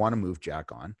because they want to move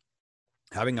Jack on,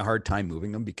 having a hard time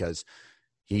moving him because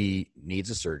he needs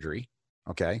a surgery.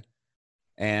 Okay.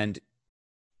 And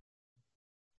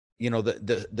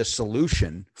the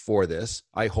solution for this,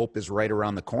 I hope, is right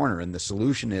around the corner. And the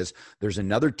solution is there's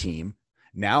another team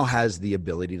now has the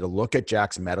ability to look at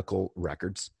Jack's medical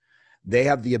records. They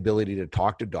have the ability to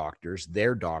talk to doctors,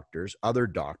 their doctors, other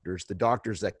doctors, the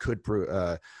doctors that could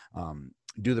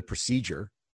do the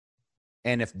procedure.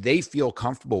 And if they feel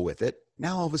comfortable with it,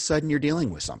 now all of a sudden you're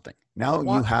dealing with something. Now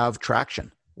you have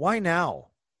traction. Why now?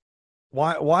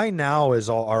 Why now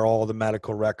are all the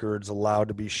medical records allowed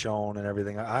to be shown and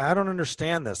everything? I don't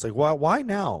understand this. Like, why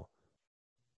now?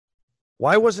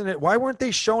 Why weren't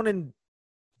they shown in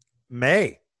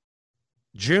May,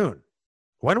 June?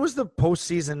 When was the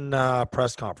postseason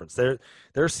press conference?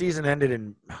 Their season ended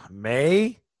in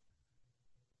May.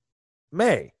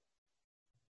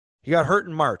 He got hurt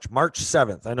in March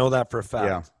 7th. I know that for a fact.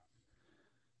 Yeah.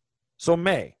 So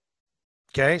May.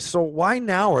 Okay, so why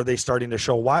now are they starting to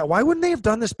show? Why wouldn't they have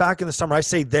done this back in the summer? I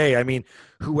say they. I mean,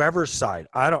 whoever's side.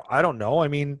 I don't know. I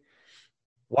mean,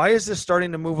 why is this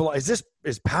starting to move along?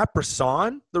 Is Pat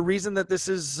Brisson the reason that this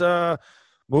is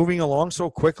moving along so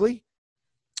quickly?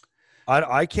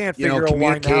 I can't figure out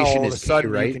why now all of a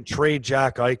sudden you can trade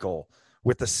Jack Eichel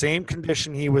with the same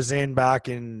condition he was in back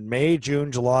in May,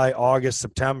 June, July, August,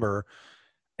 September,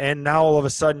 and now all of a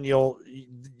sudden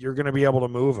you're going to be able to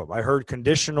move him. I heard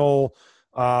conditional.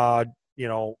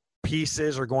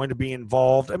 Pieces are going to be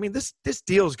involved. I mean, this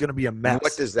deal is going to be a mess.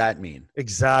 What does that mean?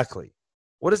 Exactly.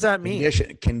 What does that mean?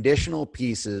 Conditional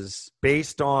pieces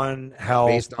based on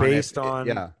health, based on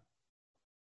yeah.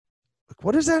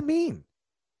 What does that mean?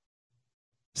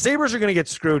 Sabres are going to get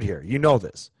screwed here. You know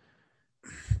this.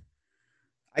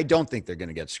 I don't think they're going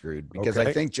to get screwed because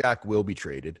I think Jack will be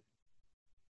traded.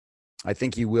 I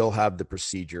think he will have the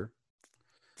procedure.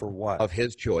 For what? Of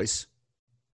his choice.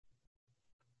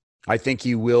 I think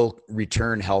he will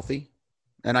return healthy,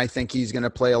 and I think he's going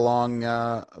to play a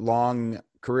long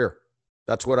career.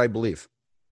 That's what I believe.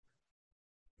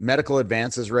 Medical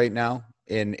advances right now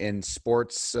in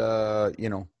sports,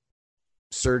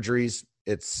 surgeries,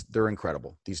 they're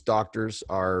incredible. These doctors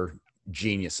are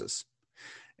geniuses,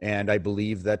 and I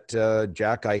believe that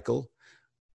Jack Eichel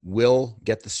will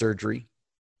get the surgery.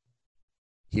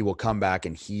 He will come back,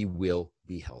 and he will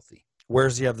be healthy. Where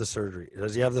does he have the surgery?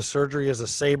 Does he have the surgery as a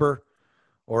Sabre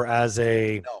or as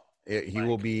a? No, he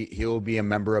will be a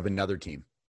member of another team.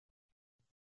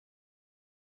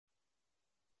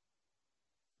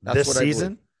 That's this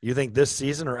season? You think this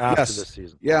season or after this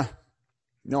season? Yeah.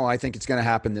 No, I think it's going to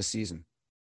happen this season.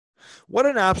 What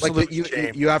an absolute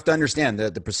shame. You have to understand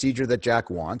the procedure that Jack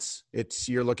wants.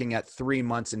 You're looking at 3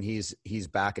 months and he's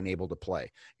back and able to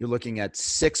play. You're looking at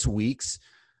 6 weeks.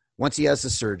 Once he has the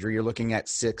surgery, you're looking at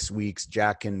 6 weeks.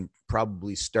 Jack can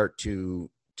probably start to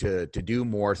do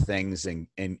more things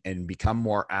and become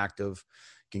more active,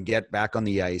 can get back on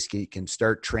the ice, he can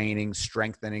start training,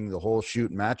 strengthening the whole shoot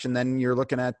match. And then you're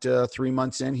looking at 3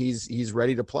 months in, he's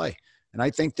ready to play. And I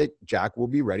think that Jack will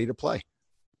be ready to play.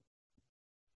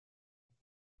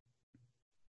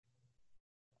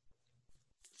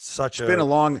 It's been a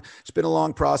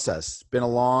long process. It's been a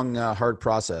long, hard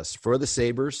process for the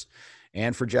Sabres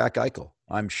and for Jack Eichel.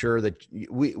 I'm sure that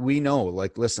we know,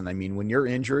 like, listen, I mean, when you're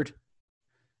injured,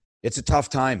 it's a tough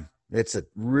time. It's a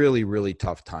really, really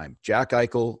tough time. Jack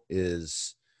Eichel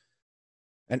is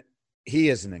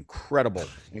an incredible,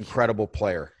 incredible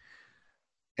player.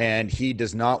 And he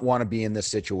does not want to be in this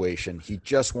situation. He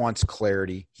just wants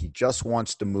clarity. He just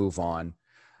wants to move on.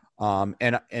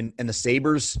 And the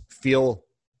Sabres feel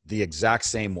the exact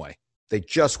same way. They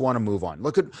just want to move on.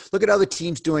 Look at how the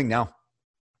team's doing now.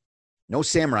 No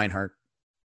Sam Reinhart.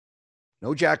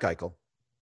 No Jack Eichel.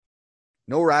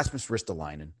 No Rasmus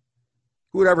Ristolainen.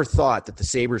 Who would ever thought that the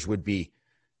Sabres would be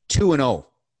 2-0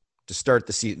 to start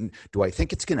the season? Do I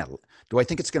think it's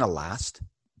gonna last?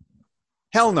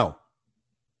 Hell no.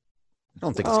 I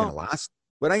don't think it's gonna last.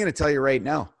 But I'm gonna tell you right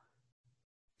now,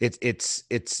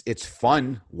 it's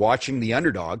fun watching the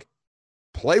underdog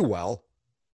play well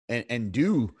and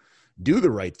do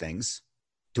the right things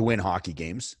to win hockey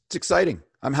games. It's exciting.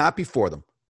 I'm happy for them.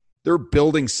 They're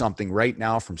building something right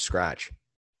now from scratch.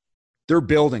 They're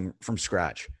building from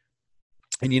scratch.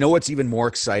 And you know what's even more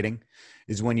exciting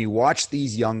is when you watch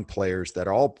these young players that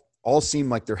all seem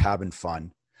like they're having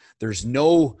fun. There's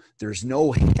no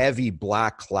heavy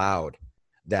black cloud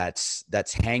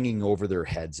that's hanging over their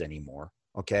heads anymore.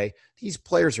 Okay? These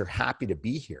players are happy to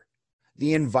be here.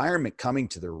 The environment coming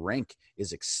to the rink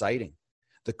is exciting.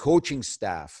 The coaching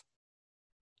staff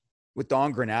with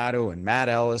Don Granato and Matt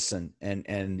Ellis and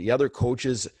the other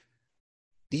coaches,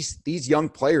 these young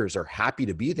players are happy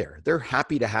to be there. They're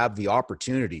happy to have the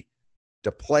opportunity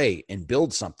to play and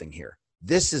build something here.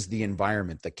 This is the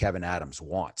environment that Kevyn Adams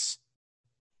wants.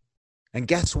 And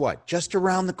guess what? Just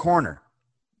around the corner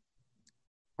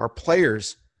are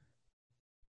players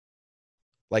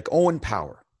like Owen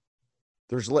Power.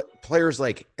 There's players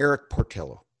like Eric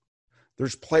Portillo.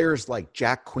 There's players like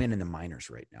Jack Quinn in the minors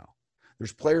right now.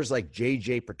 There's players like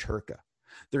JJ Peterka.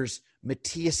 There's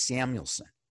Matthias Samuelsson.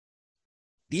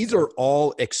 These are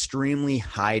all extremely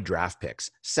high draft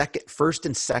picks, first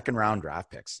and second round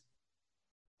draft picks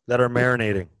that are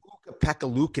marinating. Pekka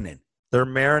Luukkonen. They're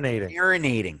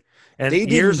marinating. And a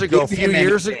few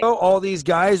years ago, all these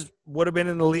guys would have been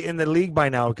in the league by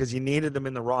now because you needed them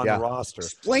in the roster.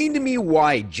 Explain to me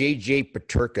why JJ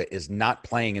Peterka is not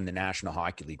playing in the National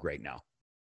Hockey League right now.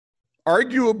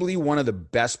 Arguably one of the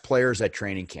best players at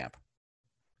training camp.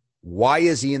 Why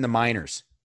is he in the minors?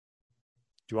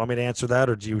 Do you want me to answer that,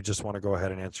 or do you just want to go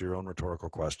ahead and answer your own rhetorical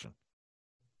question?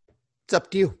 It's up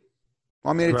to you.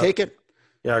 Want me to take it?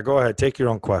 Yeah, go ahead. Take your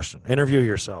own question. Interview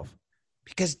yourself.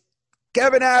 Because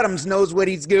Kevyn Adams knows what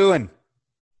he's doing.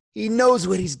 He knows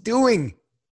what he's doing.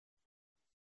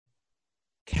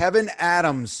 Kevyn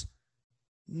Adams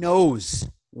knows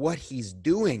what he's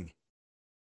doing.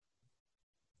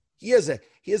 He has a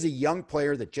young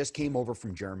player that just came over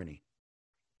from Germany.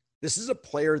 This is a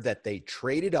player that they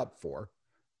traded up for,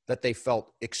 that they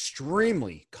felt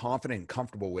extremely confident and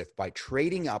comfortable with by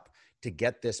trading up to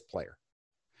get this player.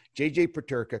 JJ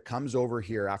Peterka comes over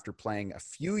here after playing a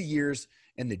few years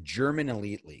in the German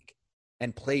Elite League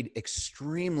and played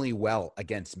extremely well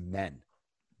against men.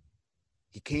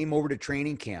 He came over to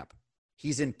training camp.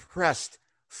 He's impressed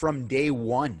from day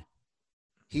one.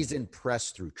 He's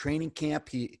impressed through training camp.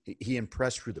 He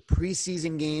impressed through the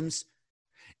preseason games.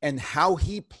 And how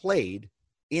he played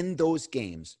in those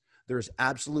games, there's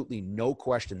absolutely no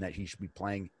question that he should be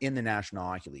playing in the National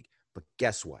Hockey League. But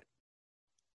guess what?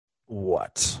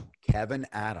 What? Kevyn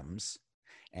Adams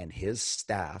and his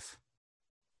staff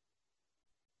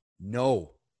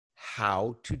know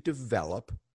how to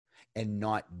develop and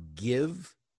not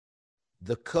give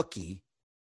the cookie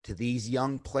to these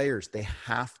young players. They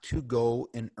have to go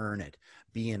and earn it.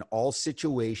 Be in all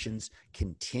situations,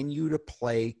 continue to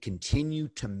play, continue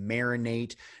to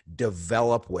marinate,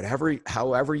 develop,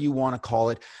 however you want to call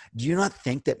it. Do you not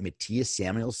think that Matthias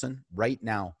Samuelsson right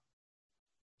now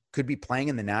could be playing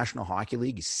in the National Hockey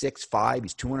League? He's 6'5",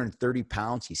 he's 230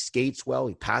 pounds, he skates well,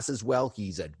 he passes well,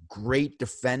 he's a great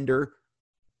defender.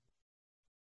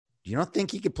 Do you not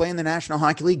think he could play in the National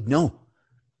Hockey League? No.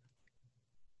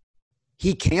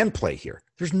 He can play here.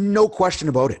 There's no question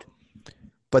about it.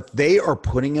 But they are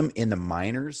putting him in the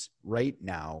minors right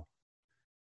now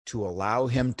to allow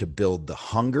him to build the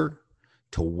hunger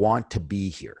to want to be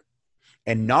here.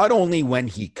 And not only when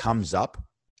he comes up,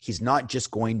 he's not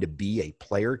just going to be a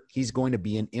player, he's going to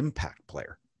be an impact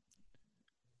player.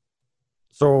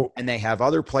 And they have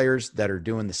other players that are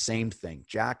doing the same thing.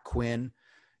 Jack Quinn,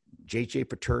 JJ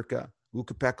Peterka,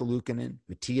 Ukko-Pekka Luukkonen,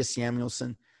 Mattias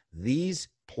Samuelsson, these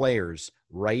players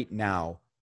right now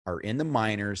are in the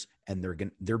minors, and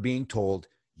they're being told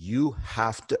you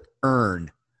have to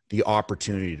earn the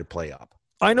opportunity to play up.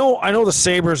 I know the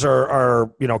Sabres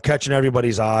are catching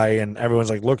everybody's eye, and everyone's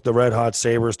like, look, the Red Hot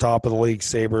Sabres, top of the league,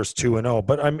 Sabres 2-0.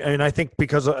 But I think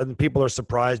because people are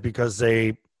surprised because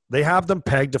they have them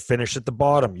pegged to finish at the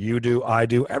bottom. You do, I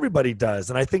do, everybody does.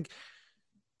 And I think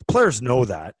players know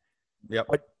that. Yep.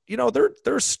 But,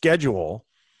 their schedule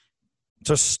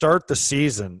to start the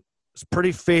season is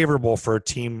pretty favorable for a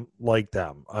team like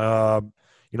them.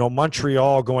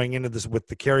 Montreal going into this with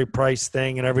the Carey Price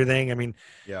thing and everything. I mean,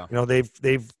 yeah.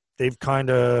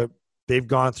 They've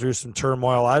gone through some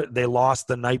turmoil. They lost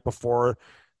the night before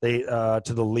to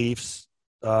the Leafs.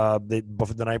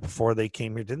 The night before they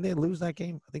came here. Didn't they lose that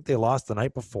game? I think they lost the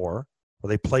night before. Well,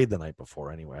 they played the night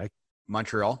before anyway.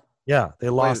 Montreal? Yeah, they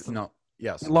lost.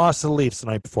 Yes. They lost to the Leafs the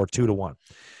night before 2-1.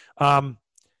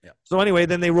 Yeah. So anyway,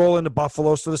 then they roll into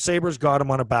Buffalo. So the Sabres got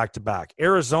them on a back-to-back.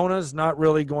 Arizona's not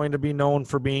really going to be known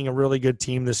for being a really good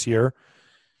team this year.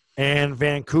 And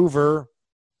Vancouver,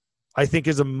 I think,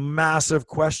 is a massive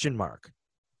question mark.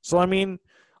 So, I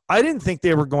didn't think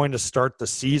they were going to start the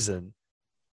season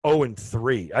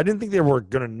 0-3. I didn't think they were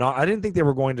going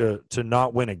to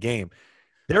not win a game.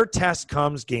 Their test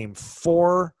comes game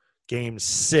 4, game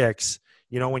 6,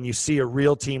 when you see a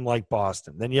real team like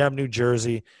Boston. Then you have New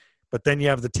Jersey, but then you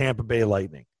have the Tampa Bay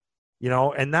Lightning.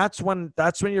 And that's when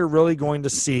you're really going to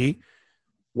see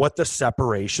what the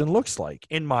separation looks like.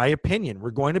 In my opinion,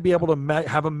 we're going to be able to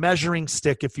have a measuring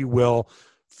stick, if you will,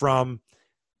 from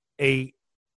a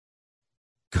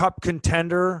cup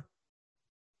contender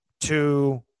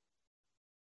to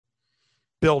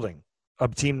building a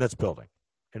team that's building.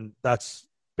 And that's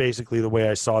basically the way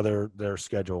I saw their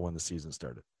schedule when the season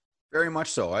started. Very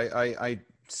much so. I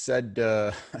said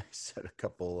a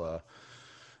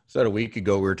week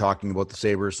ago, we were talking about the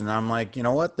Sabres, and I'm like, you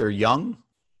know what? They're young,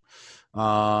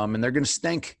 and they're going to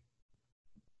stink,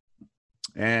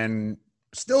 and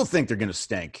still think they're going to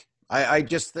stink. I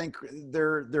just think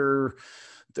they're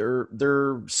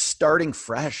starting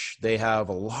fresh. They have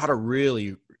a lot of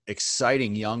really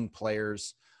exciting young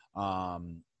players,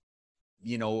 and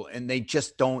they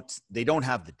just don't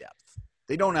have the depth.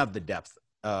 They don't have the depth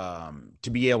to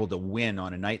be able to win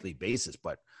on a nightly basis.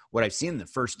 But what I've seen in the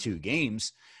first 2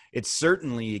 games, it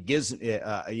gives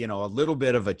a little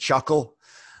bit of a chuckle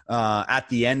at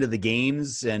the end of the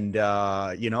games, and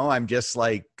I'm just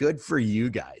like, good for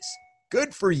you guys.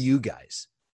 Good for you guys.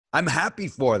 I'm happy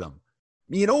for them.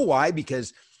 You know why?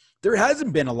 Because there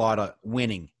hasn't been a lot of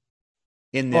winning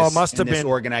in this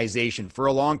organization for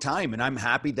a long time, and I'm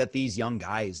happy that these young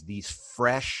guys, these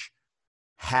fresh,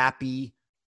 happy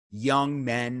young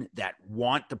men that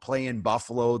want to play in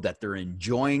Buffalo, that they're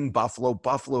enjoying Buffalo.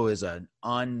 Buffalo is an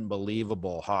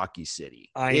unbelievable hockey city.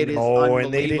 I know,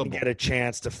 and they didn't get a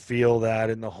chance to feel that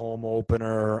in the home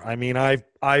opener. I know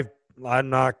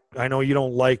you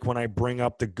don't like when I bring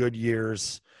up the good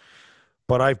years,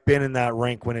 but I've been in that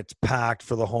rink when it's packed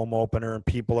for the home opener and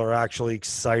people are actually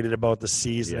excited about the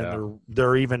season. Yeah.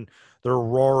 And they're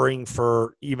roaring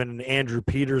for even Andrew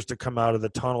Peters to come out of the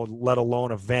tunnel, let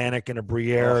alone a Vanek and a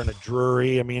Briere and a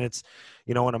Drury. It's,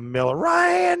 and a Miller.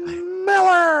 Ryan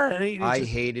Miller! I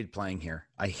hated playing here.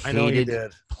 I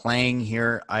hated playing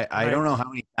here. I don't know how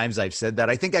many times I've said that.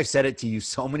 I think I've said it to you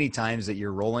so many times that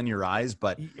you're rolling your eyes,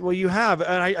 but. Well, you have.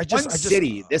 And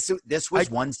this was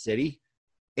one city.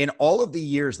 In all of the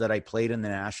years that I played in the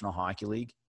National Hockey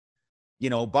League,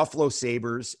 Buffalo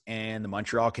Sabres and the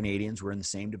Montreal Canadiens were in the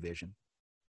same division.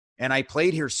 And I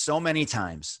played here so many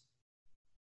times.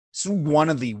 It's one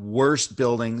of the worst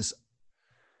buildings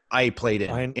I played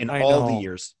in all the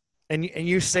years. And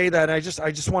you say that, and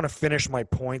I just want to finish my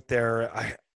point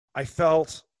there. I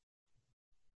felt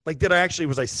like,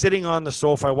 was I sitting on the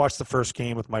sofa? I watched the first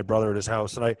game with my brother at his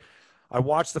house, and I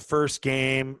watched the first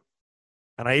game,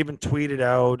 and I even tweeted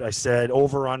out, I said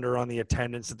over under on the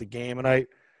attendance at the game. And I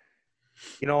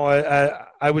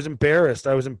was embarrassed.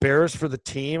 I was embarrassed for the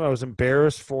team. I was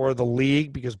embarrassed for the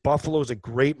league because Buffalo is a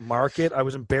great market. I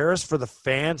was embarrassed for the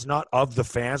fans, not of the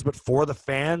fans, but for the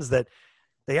fans that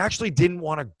they actually didn't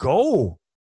want to go.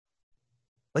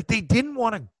 Like, they didn't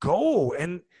want to go.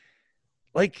 And,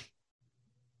 like,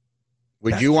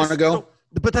 would you want to go?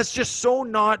 But that's just so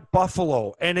not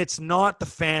Buffalo, and it's not the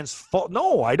fans' fault.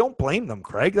 No, I don't blame them,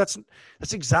 Craig. That's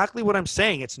exactly what I'm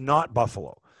saying. It's not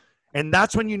Buffalo. And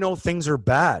that's when you know things are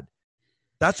bad.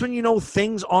 That's when you know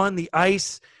things on the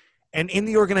ice and in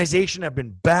the organization have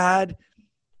been bad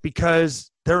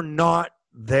because they're not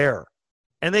there.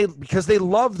 And because they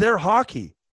love their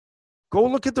hockey. Go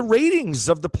look at the ratings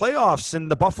of the playoffs in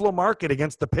the Buffalo market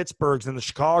against the Pittsburghs and the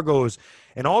Chicagos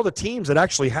and all the teams that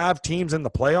actually have teams in the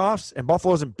playoffs, and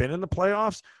Buffalo hasn't been in the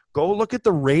playoffs. Go look at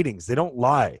the ratings. They don't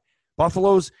lie.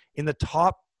 Buffalo's in the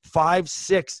top 5,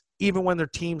 6, even when their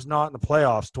team's not in the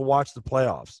playoffs, to watch the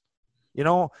playoffs. You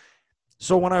know?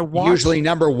 So when I watch... Usually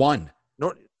number 1.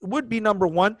 No, would be number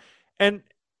 1. And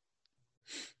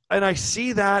I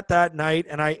see that night,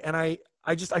 and I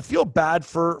feel bad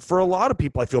for a lot of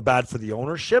people. I feel bad for the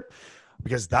ownership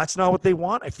because that's not what they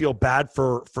want. I feel bad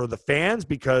for the fans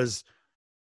because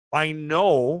I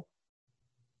know,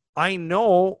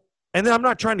 and then I'm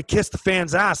not trying to kiss the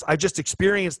fans' ass. I just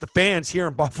experienced the fans here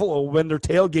in Buffalo when they're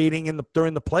tailgating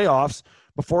during the playoffs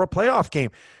before a playoff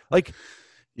game. Like,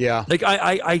 yeah. Like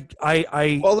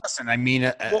I well, listen, I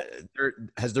mean,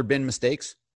 has there been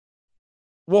mistakes?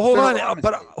 Well, hold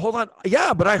on.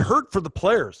 Yeah, but I hurt for the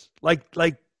players. Like,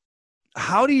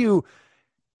 how do you?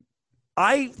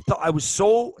 I thought I was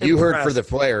so. You impressed. heard for the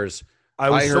players. I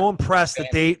was so impressed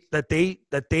that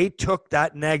they took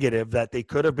that negative, that they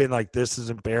could have been like, this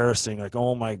is embarrassing. Like,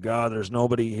 oh my God, there's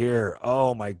nobody here.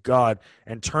 Oh my God,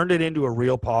 and turned it into a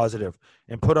real positive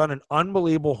and put on an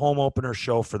unbelievable home opener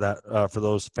show for that for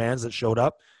those fans that showed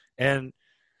up.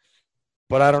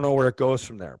 But I don't know where it goes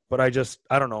from there. But I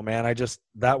don't know, man.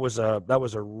 That was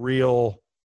a real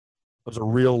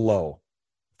low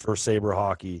for Sabre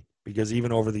hockey, because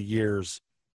even over the years,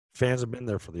 fans have been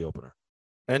there for the opener.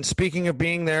 And speaking of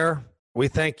being there, we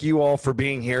thank you all for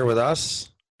being here with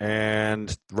us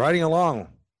and riding along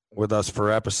with us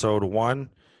for episode 1.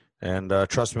 And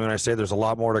trust me when I say there's a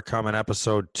lot more to come in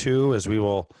episode 2, as we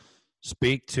will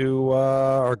speak to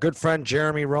our good friend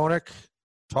Jeremy Roenick,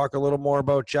 talk a little more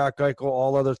about Jack Eichel,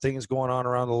 all other things going on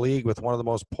around the league with one of the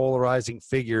most polarizing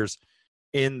figures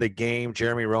in the game,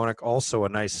 Jeremy Roenick. Also a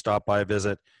nice stop-by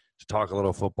visit to talk a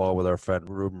little football with our friend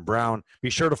Ruben Brown. Be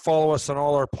sure to follow us on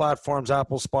all our platforms,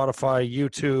 Apple, Spotify,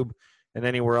 YouTube, and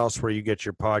anywhere else where you get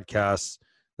your podcasts.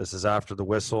 This is After the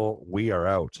Whistle. We are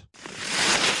out.